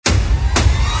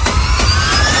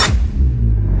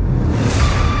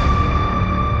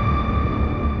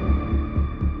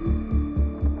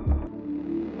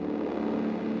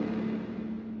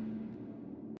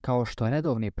Kao što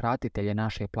redovni pratitelji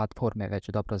naše platforme već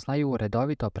dobro znaju,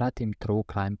 redovito pratim True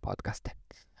Crime podcaste.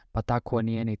 Pa tako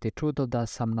nije niti čudo da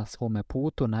sam na svome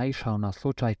putu naišao na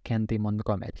slučaj Candy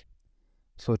Montgomery.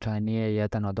 Slučaj nije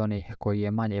jedan od onih koji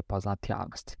je manje poznat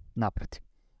javnosti, naprotiv.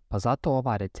 Pa zato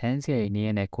ova recenzija i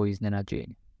nije neko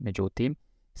iznenađenje. Međutim,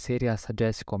 serija sa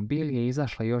Jessicom BIEL je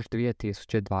izašla još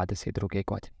 2022.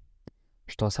 godine.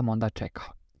 Što sam onda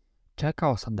čekao?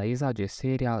 Čekao sam da izađe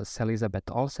serija s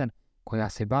Elizabeth Olsen koja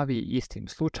se bavi istim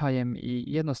slučajem i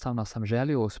jednostavno sam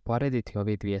želio usporediti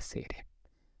ove dvije serije.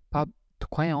 Pa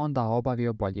tko je onda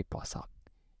obavio bolji posao?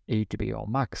 HBO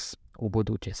Max,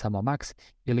 ubuduće samo Max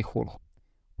ili Hulu?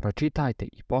 Pročitajte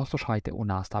i poslušajte u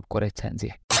nastavku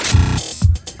recenzije.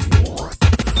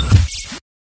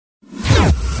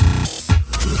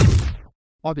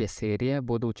 Obje serije,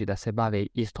 budući da se bave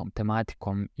istom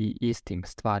tematikom i istim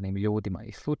stvarnim ljudima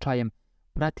i slučajem,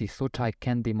 prati slučaj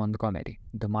Candy Montgomery,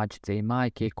 domaćice i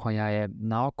majke koja je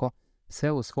na oko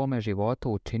sve u svome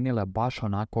životu učinila baš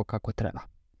onako kako treba.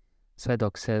 Sve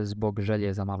dok se zbog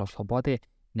želje za malo slobode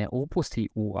ne upusti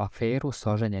u aferu s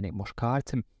oženjenim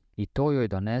muškarcem i to joj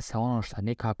donese ono što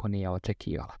nikako nije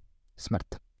očekivala.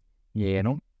 Smrt.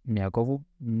 Njenu, njegovu,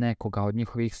 nekoga od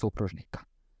njihovih supružnika.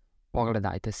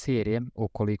 Pogledajte serije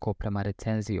ukoliko prema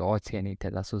recenziji ocijenite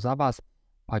da su za vas,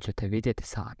 pa ćete vidjeti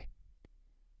sami.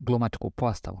 Glumačku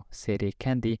postavu serije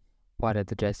Candy,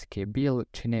 pored Jessica BIEL,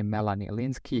 čine Melanie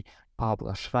Linsky,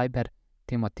 Pablo Schreiber,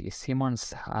 Timothy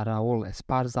Simons, Raul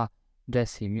Esparza,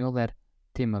 Jesse Mueller,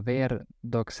 Tim Weir,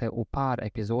 dok se u par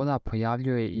epizoda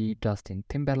pojavljuje i Justin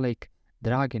Timberlake,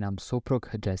 dragi nam suprug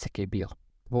Jessica BIEL.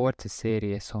 Tvorci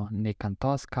serije su Nick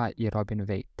Antosca i Robin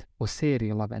Wright. U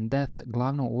seriji Love and Death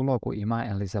glavnu ulogu ima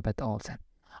Elizabeth Olsen,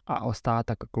 a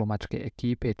ostatak glumačke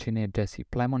ekipe čine Jesse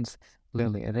Plemons,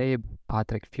 Lily Rabe,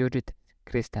 Patrick Fugit,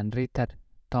 Kristen Ritter,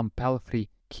 Tom Pelphrey,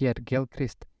 Keir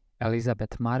Gilchrist,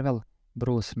 Elizabeth Marvel,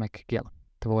 Bruce McGill.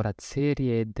 Tvorac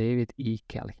serije je David E.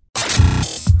 Kelly.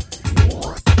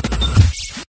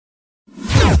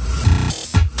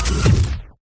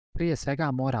 Prije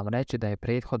svega moram reći da je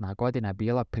prethodna godina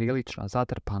bila prilično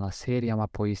zatrpana serijama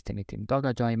po istinitim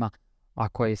događajima, a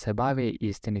koji se bave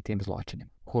istinitim zločinima.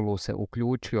 Hulu se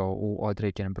uključio u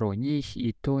određen broj njih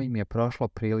i to im je prošlo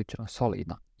prilično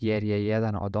solidno, jer je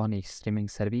jedan od onih streaming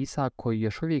servisa koji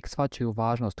još uvijek shvaćaju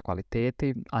važnost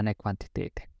kvalitete, a ne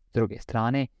kvantitete. S druge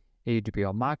strane,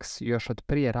 HBO Max još od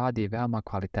prije radi veoma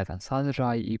kvalitetan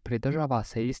sadržaj i pridržava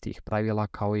se istih pravila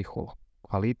kao i Hulu.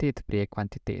 Kvalitet prije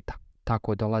kvantiteta.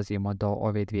 Tako dolazimo do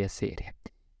ove dvije serije.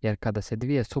 Jer kada se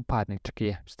dvije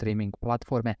suparničke streaming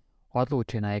platforme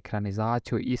odluče na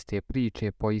ekranizaciju iste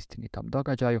priče po istinitom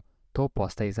događaju, to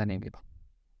postaje zanimljivo.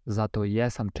 Zato i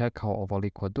jesam čekao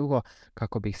ovoliko dugo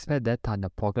kako bih sve detaljno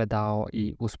pogledao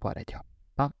i usporedio.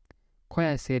 Pa, koja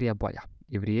je serija bolja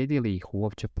i vrijedi li ih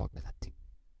uopće pogledati?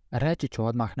 Reći ću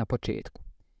odmah na početku.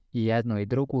 I jednu i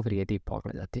drugu vrijedi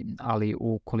pogledati, ali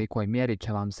u kolikoj mjeri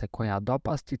će vam se koja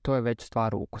dopasti, to je već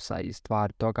stvar ukusa i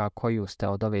stvar toga koju ste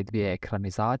od ove dvije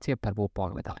ekranizacije prvu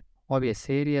pogledali. Obje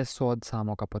serije su od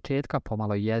samoga početka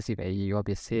pomalo jezive i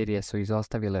obje serije su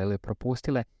izostavile ili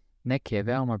propustile neke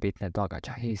veoma bitne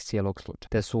događaje iz cijelog slučaja,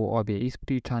 te su obje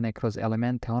ispričane kroz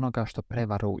elemente onoga što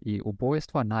prevaru i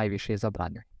ubojstvo najviše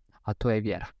zabranjuje, a to je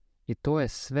vjera. I to je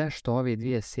sve što ove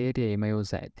dvije serije imaju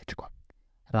zajedničko.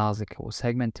 Razlike u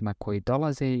segmentima koji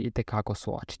dolaze i tekako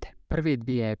su očite. Prvi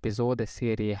dvije epizode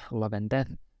serije Love and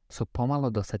Death su pomalo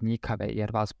dosadnjikave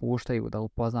jer vas puštaju da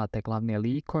upoznate glavne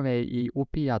likove i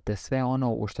upijate sve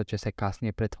ono u što će se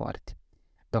kasnije pretvoriti.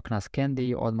 Dok nas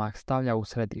Candy odmah stavlja u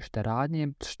središte radnje,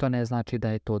 što ne znači da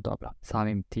je to dobro.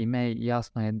 Samim time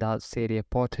jasno je da serije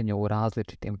počinju u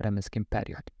različitim vremenskim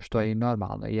periodima, što je i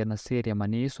normalno jer na serijama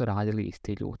nisu radili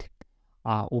isti ljudi.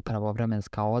 A upravo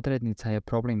vremenska odrednica je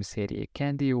problem serije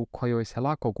Candy u kojoj se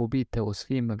lako gubite u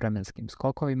svim vremenskim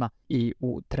skokovima i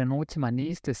u trenucima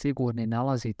niste sigurni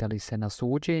nalazite li se na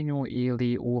suđenju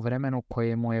ili u vremenu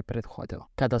koje mu je prethodilo.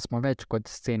 Kada smo već kod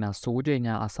scena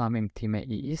suđenja, a samim time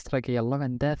i istrage, Love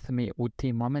and Death mi u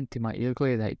tim momentima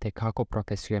izgleda i tekako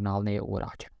profesionalnije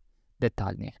urađeno.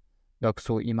 Detaljnije. Dok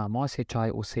su, imam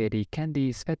osjećaj, u seriji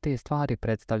Candy sve te stvari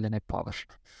predstavljene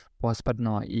površno,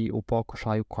 posprdno i u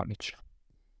pokušaju komično.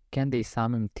 Candy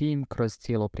samim tim kroz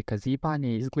cijelo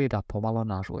prikazivanje izgleda pomalo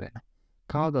nažureno,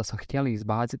 kao da su htjeli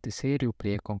izbaciti seriju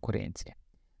prije konkurencije,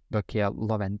 dok je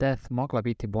Love and Death mogla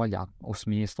biti bolja, u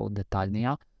smislu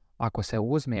detaljnija, ako se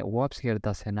uzme u obzir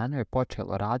da se na njoj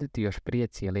počelo raditi još prije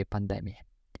cijele pandemije.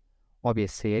 Obje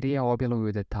serije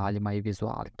obiluju detaljima i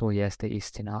vizuali, to jeste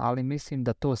istina, ali mislim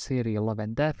da to seriji Love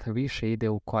and Death više ide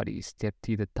u korist, jer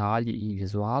ti detalji i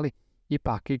vizuali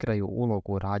ipak igraju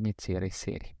ulogu u radnji cijele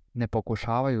serije. Ne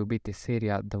pokušavaju biti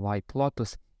serija The White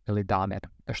Lotus ili Dahmer,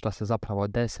 što se zapravo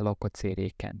desilo kod serije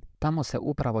Candy. Tamo se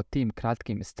upravo tim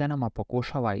kratkim scenama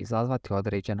pokušava izazvati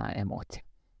određena emocija.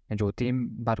 Međutim,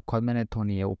 bar kod mene to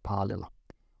nije upalilo.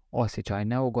 Osjećaj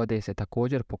neugode se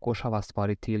također pokušava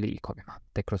stvoriti likovima,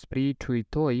 te kroz priču i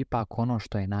to je ipak ono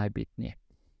što je najbitnije.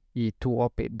 I tu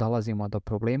opet dolazimo do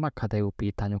problema kada je u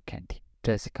pitanju Candy.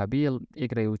 Jessica Biel,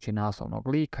 igrajući naslovnog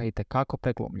lika, itekako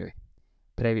preglumljuje.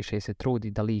 Previše se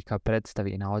trudi da lika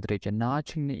predstavi na određen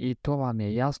način i to vam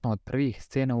je jasno od prvih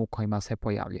scena u kojima se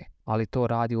pojavljuje, ali to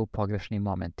radi u pogrešnim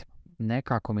momentima.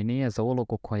 Nekako mi nije za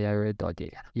ulogu koja joj je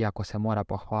dodijeljena, iako se mora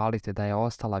pohvaliti da je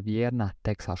ostala vjerna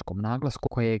teksaškom naglasku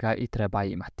kojega i treba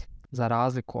imati. Za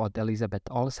razliku od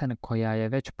Elizabeth Olsen, koja je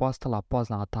već postala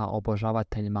poznata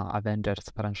obožavateljima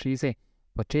Avengers franšize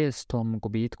po čestom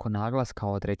gubitku naglaska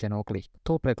određenog lika.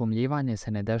 To preglumljivanje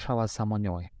se ne dešava samo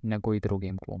njoj, nego i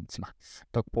drugim glumcima.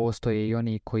 Dok postoje i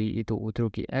oni koji idu u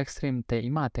drugi ekstrem, te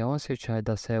imate osjećaj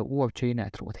da se uopće i ne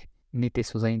trude, niti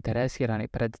su zainteresirani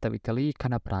predstaviti lika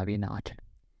na pravi način.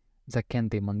 Za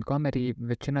Candy Montgomery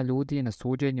većina ljudi na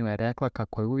suđenju je rekla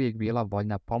kako je uvijek bila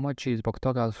voljna pomoći i zbog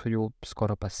toga su ju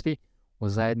skoro pa svi u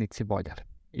zajednici voljeli,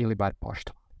 ili bar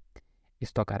poštovali.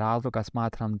 Iz toga razloga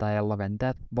smatram da je Love and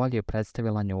Death bolje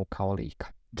predstavila nju kao lika.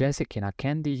 Jessicina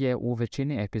Candy je u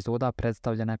većini epizoda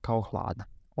predstavljena kao hladna,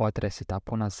 otresita,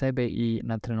 puna sebe i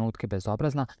na trenutke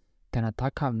bezobrazna, te na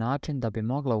takav način da bi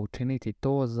mogla učiniti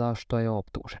to za što je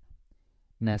optužena.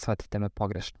 Ne shvatite me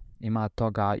pogrešno, ima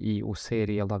toga i u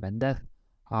seriji Love and Death,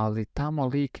 ali tamo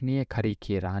lik nije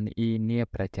karikiran i nije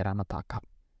pretjerano takav.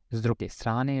 S druge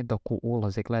strane, dok u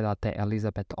ulozi gledate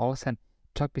Elizabeth Olsen,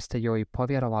 čak biste joj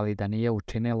povjerovali da nije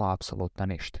učinila apsolutno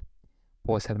ništa.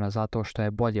 Posebno zato što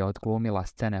je bolje odglumila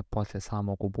scene poslije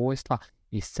samog ubojstva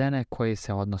i scene koje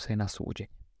se odnose na suđenje,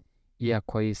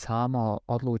 iako je i sama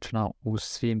odlučna u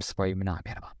svim svojim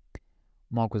namjerama.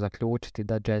 Mogu zaključiti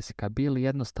da Jessica Biel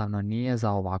jednostavno nije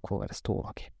za ovakvu vrstu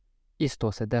uloge.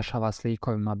 Isto se dešava s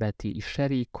likovima Betty i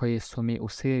Sherry koji su mi u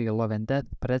seriji Love and Death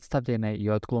predstavljene i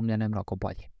odglumljene mnogo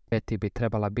bolje. Betty bi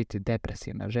trebala biti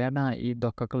depresivna žena i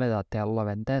dok gledate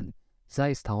Love and Death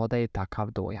zaista odaje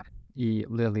takav dojam. I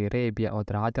Lily Rabe je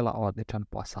odradila odličan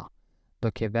posao,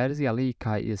 dok je verzija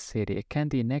lika iz serije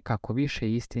Candy nekako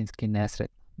više istinski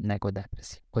nesretna nego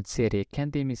depresivna. Kod serije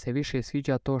Candy mi se više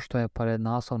sviđa to što je pored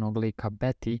naslovnog lika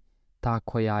Betty ta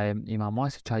koja je, imam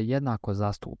osjećaj, jednako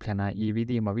zastupljena i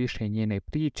vidimo više njene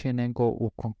priče nego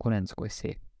u konkurentskoj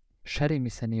seriji. Sherry mi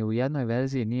se ni u jednoj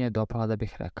verziji nije dopala da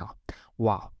bih rekao,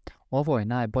 wow, ovo je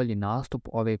najbolji nastup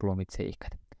ove glumice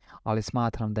ikad. Ali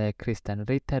smatram da je Kristen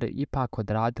Ritter ipak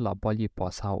odradila bolji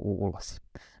posao u ulozi.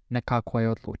 Nekako je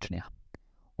odlučnija.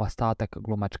 Ostatak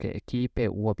glumačke ekipe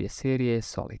u obje serije je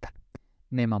solidan.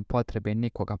 Nemam potrebe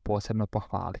nikoga posebno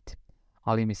pohvaliti,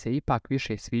 ali mi se ipak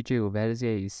više sviđaju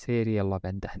verzije iz serije Love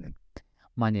and Death.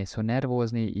 Manje su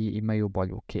nervozni i imaju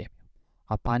bolju kemiju,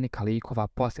 a panika likova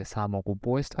poslije samog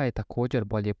ubojstva je također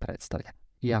bolje predstavljena,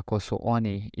 iako su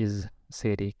oni iz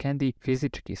serije Candy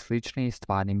fizički slični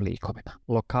stvarnim likovima.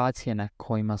 Lokacije na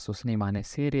kojima su snimane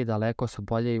serije daleko su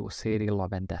bolje u seriji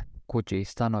Love and Death. Kuće i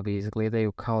stanovi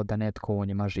izgledaju kao da netko u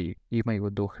njima živi. Imaju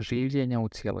duh življenja u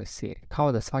cijeloj seriji.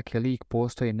 Kao da svaki lik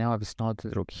postoji neovisno od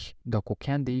drugih. Dok u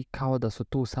Candy kao da su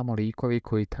tu samo likovi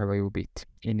koji trebaju biti.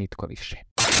 I nitko više.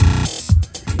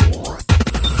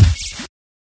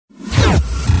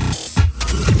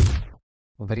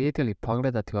 Vrijedi li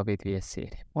pogledati ove dvije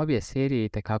serije? Obje serije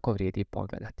itekako vrijedi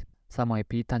pogledati. Samo je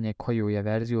pitanje koju je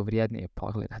verziju vrijednije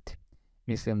pogledati.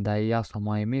 Mislim da je jasno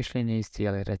moje mišljenje iz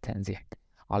cijele recenzije.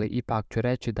 Ali ipak ću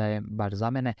reći da je, bar za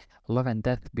mene, Love and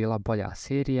Death bila bolja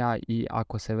serija i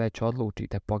ako se već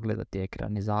odlučite pogledati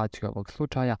ekranizaciju ovog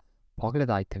slučaja,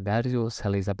 pogledajte verziju s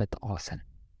Elizabeth Olsen.